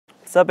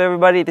What's up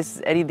everybody, this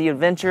is Eddie the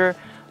Adventurer.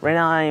 Right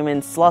now I am in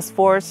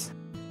Slussfors,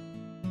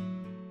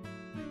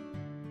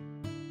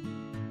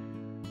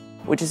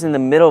 which is in the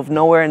middle of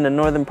nowhere in the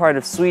northern part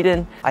of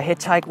Sweden. I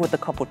hitchhiked with a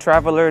couple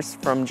travelers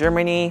from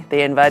Germany.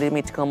 They invited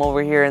me to come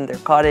over here in their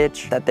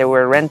cottage that they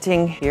were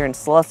renting here in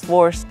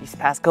Slussfors. These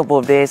past couple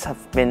of days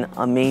have been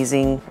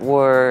amazing.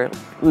 We're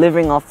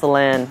living off the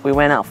land. We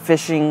went out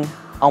fishing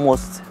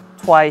almost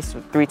twice or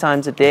 3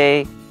 times a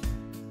day.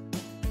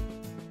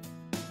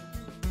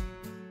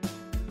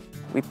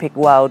 We pick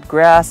wild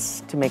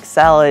grass to make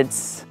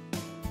salads.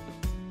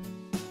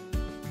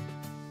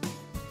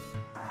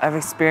 I've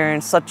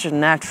experienced such a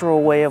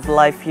natural way of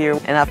life here,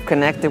 and I've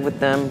connected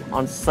with them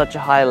on such a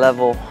high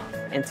level.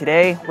 And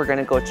today we're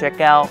gonna go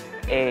check out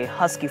a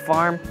husky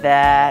farm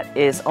that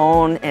is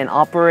owned and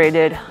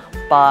operated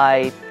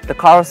by the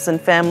Karlsson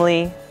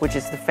family, which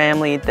is the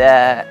family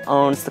that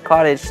owns the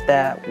cottage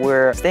that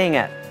we're staying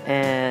at.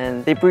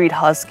 And they breed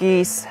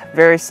huskies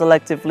very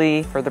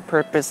selectively for the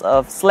purpose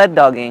of sled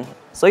dogging.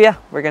 So yeah,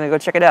 we're gonna go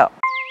check it out.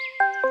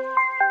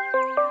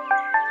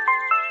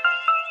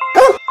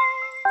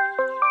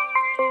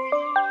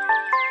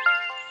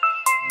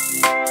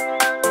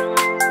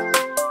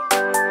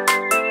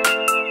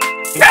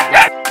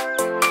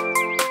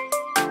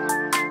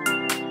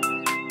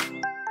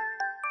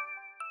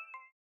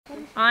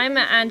 I'm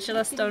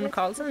Angela Stone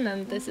Karlsson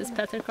and this is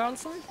Petter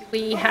Karlsson.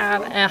 We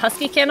have a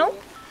husky kennel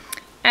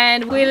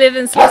and we live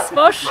in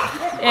Slussfors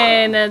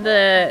in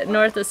the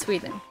north of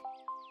Sweden.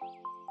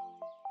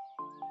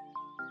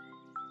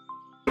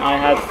 I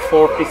have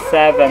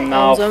 47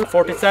 now,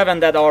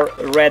 47 that are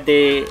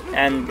ready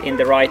and in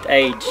the right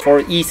age for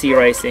easy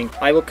racing.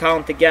 I will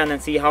count again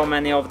and see how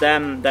many of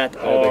them that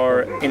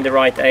are in the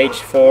right age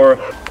for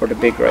the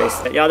big race.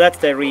 Yeah, that's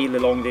the really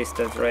long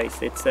distance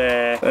race. It's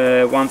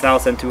a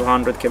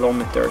 1,200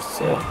 kilometers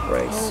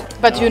race.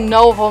 But you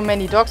know how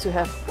many dogs you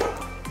have?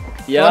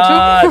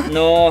 Yeah,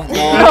 no.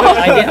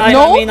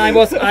 I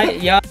mean,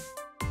 yeah.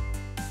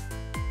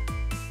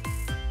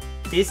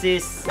 This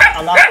is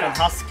Alaskan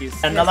Huskies,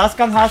 and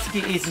Alaskan Husky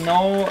is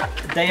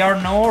they are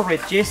no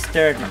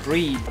registered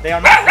breed. They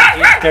are not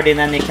registered in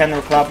any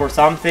kennel club or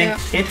something. Yeah.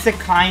 It's a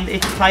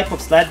type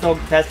of sled dog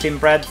that has been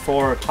bred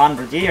for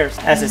 100 years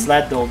as a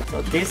sled dog.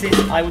 So this is,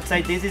 I would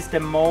say, this is the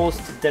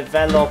most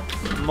developed,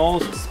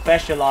 most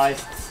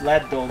specialized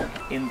sled dog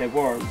in the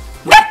world.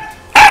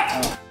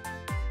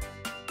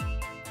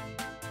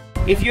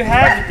 If you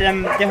have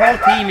the whole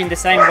team in the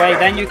same way,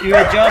 then you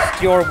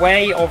adjust your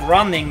way of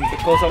running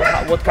because of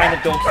what kind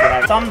of dogs you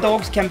have. Some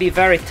dogs can be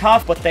very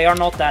tough, but they are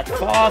not that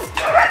fast.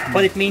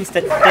 But it means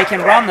that they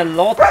can run a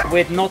lot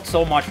with not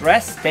so much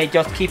rest. They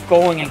just keep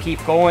going and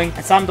keep going.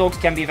 And some dogs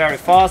can be very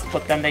fast,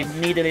 but then they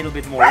need a little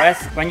bit more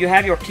rest. When you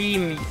have your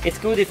team, it's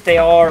good if they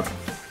are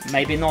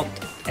maybe not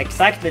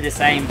exactly the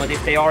same, but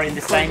if they are in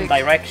the same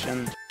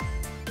direction.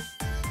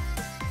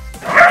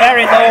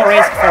 Very low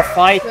risk for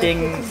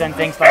fightings and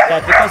things like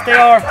that, because they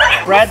are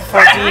bred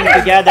for being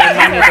together.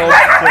 Many dogs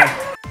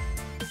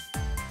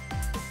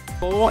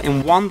go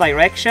in one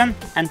direction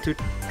and to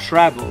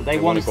travel. They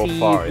want to see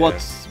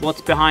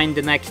what's behind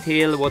the next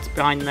hill, what's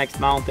behind the next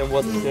mountain,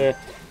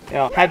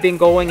 have been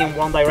going in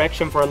one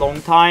direction for a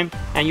long time,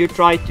 and you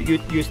try to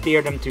you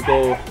steer them to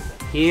go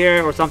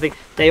here or something.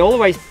 They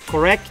always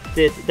correct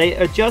it. They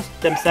adjust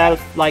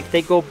themselves, like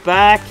they go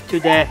back to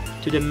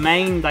the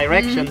main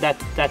direction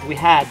that we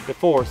had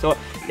before. So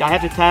I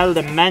have to tell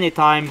them many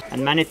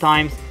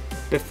times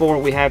before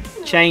we have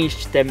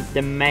changed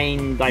the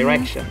main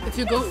direction. If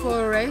you go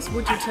for a race,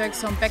 would you take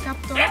some backup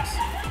dogs?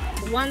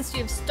 Once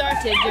you've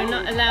started, you're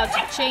not allowed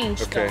to change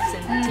dogs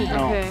in the team.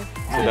 Okay.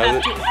 So you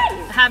have to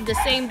have the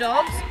same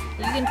dogs.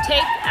 You can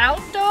take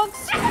out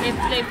dogs if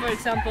they, for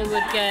example,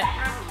 would get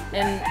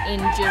an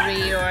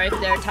injury or if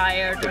they're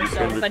tired or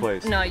something,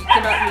 but no, you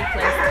cannot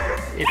replace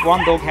them. If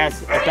one dog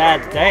has a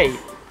bad day,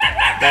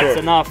 that's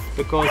enough,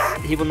 because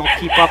he will not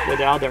keep up with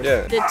the others.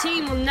 Yeah. The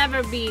team will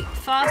never be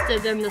faster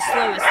than the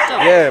slowest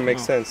dog. Yeah, it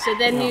makes sense. So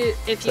then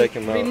if you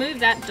remove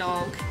that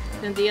dog,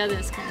 then the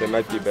others can. They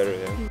might be better,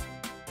 yeah.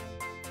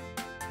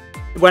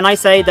 When I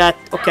say that,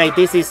 okay,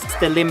 this is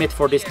the limit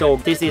for this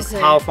dog, this is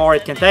how far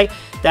it can take,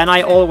 then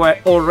I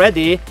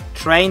already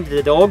trained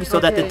the dog so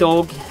that the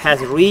dog has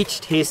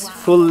reached his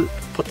full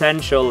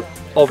potential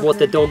of what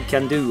the dog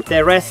can do.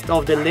 The rest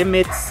of the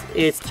limits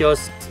is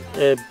just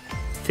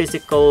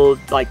physical,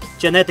 like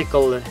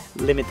genetical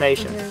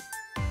limitation.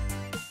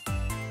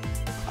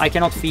 I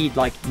cannot feed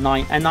like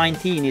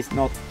 19 is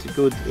not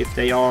good if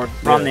they are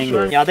running. Yeah,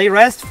 sure. Yeah, they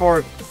rest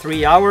for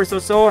 3 hours or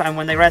so, and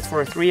when they rest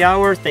for 3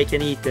 hours they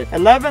can eat it.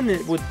 11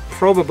 it would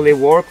probably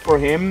work for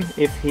him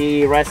if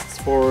he rests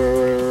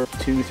for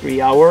 2-3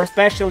 hours,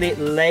 especially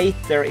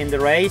later in the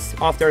race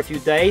after a few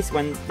days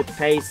when the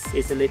pace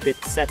is a little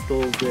bit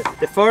settled.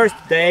 The first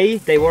day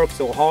they work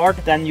so hard,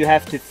 then you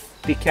have to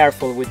be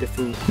careful with the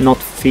food, not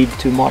feed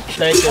too much.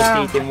 They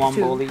just eat in one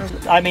bowl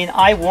each. I mean,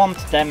 I want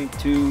them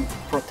to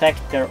protect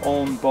their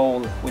own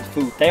bowl with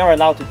food. They are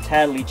allowed to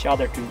tell each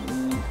other to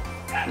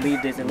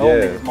leave this alone,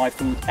 this is my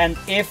food. And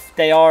if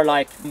they are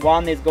like,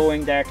 one is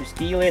going there to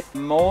steal it,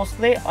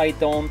 mostly I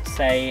don't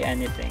say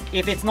anything.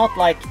 If it's not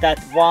like that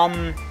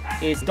one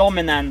is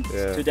dominant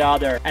to the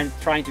other and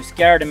trying to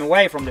scare them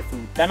away from the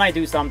food, then I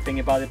do something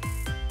about it.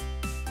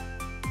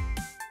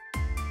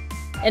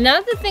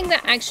 Another thing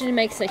that actually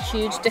makes a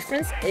huge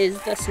difference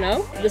is the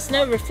snow. The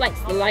snow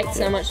reflects the light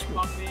so much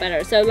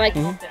better. So like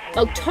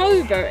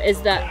October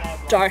is the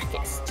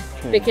darkest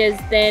because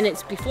then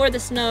it's before the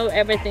snow,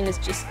 everything is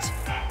just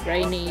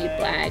rainy,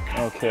 black,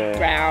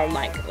 brown,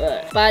 like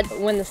ugh. But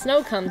when the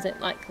snow comes, it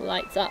like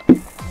lights up.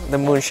 The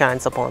moon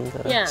shines upon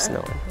the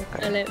snow.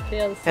 And it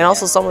feels... And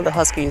also some of the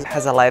huskies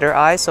has a lighter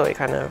eye, so it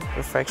kind of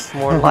reflects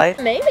more light.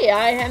 Maybe,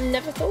 I have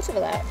never thought of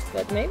that,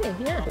 but maybe,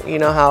 yeah. You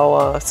know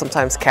how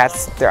sometimes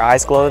cats, their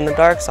eyes glow in the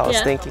dark, so I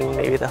was thinking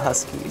maybe the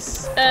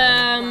huskies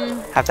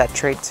have that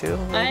trait too,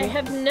 maybe? I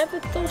have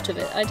never thought of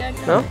it, I don't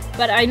know. No?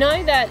 But I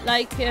know that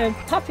like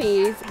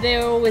puppies,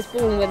 they're always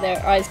born with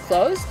their eyes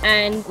closed,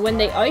 and when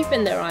they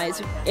open their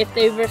eyes, if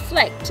they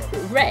reflect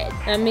red,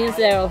 that means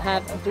they'll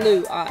have a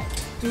blue eye.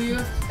 Do you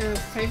have a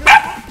favorite?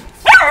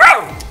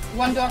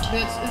 One dog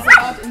that is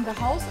allowed in the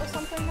house or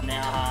something?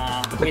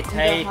 Nah, we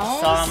take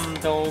some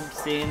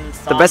dogs in.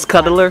 The best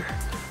cuddler?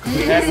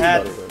 We have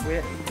had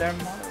their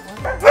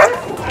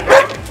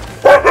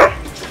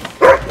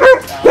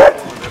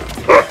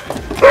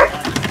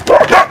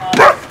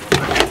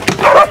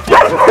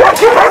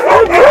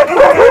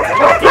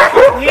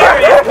Here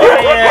is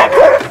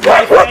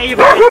my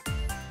favorite.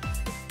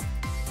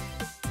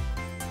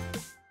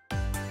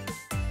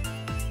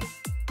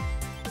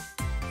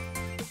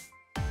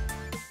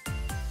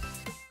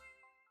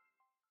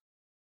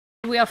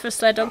 We offer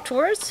sled dog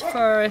tours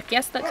for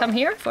guests that come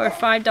here for a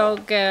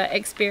 5-dog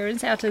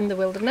experience out in the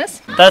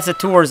wilderness. That's the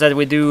tours that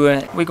we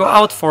do. We go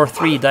out for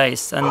 3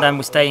 days and then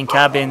we stay in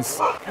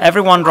cabins.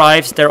 Everyone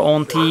drives their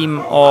own team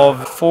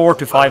of 4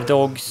 to 5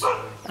 dogs.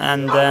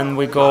 And then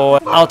we go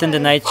out in the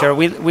nature.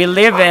 We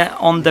live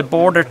on the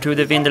border to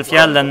the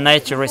Vindelfjällen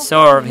Nature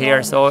Reserve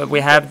here, so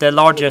we have the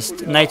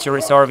largest nature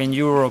reserve in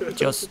Europe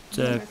just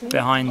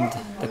behind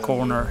the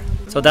corner.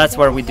 So that's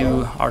where we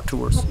do our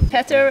tours.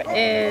 Petter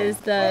is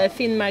the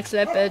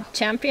Finnmarksløpet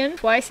champion.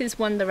 Twice he's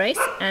won the race,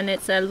 and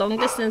it's a long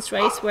distance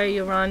race where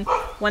you run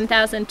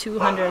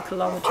 1,200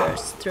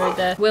 kilometers through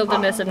the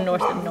wilderness of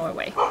northern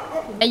Norway.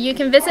 And you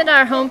can visit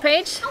our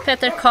homepage,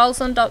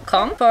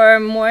 petterkarlsson.com, for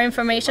more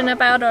information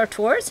about our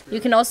tours.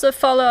 You can also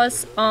follow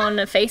us on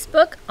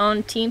Facebook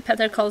on Team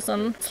Petter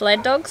Karlsson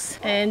Sled Dogs,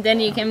 and then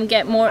you can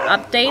get more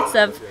updates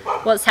of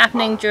what's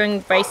happening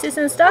during races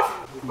and stuff.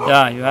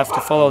 Yeah, you have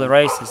to follow the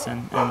races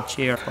and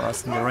cheer for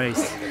us in the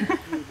race.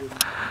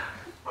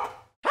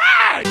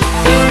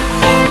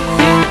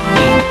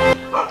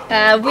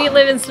 We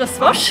live in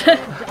Slussfors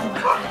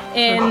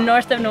in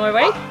north of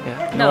Norway.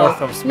 Yeah,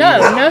 north of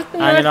Sweden. North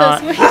of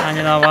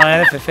Sweden. Vad är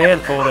det för fel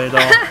på dig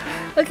idag?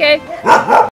 Okay.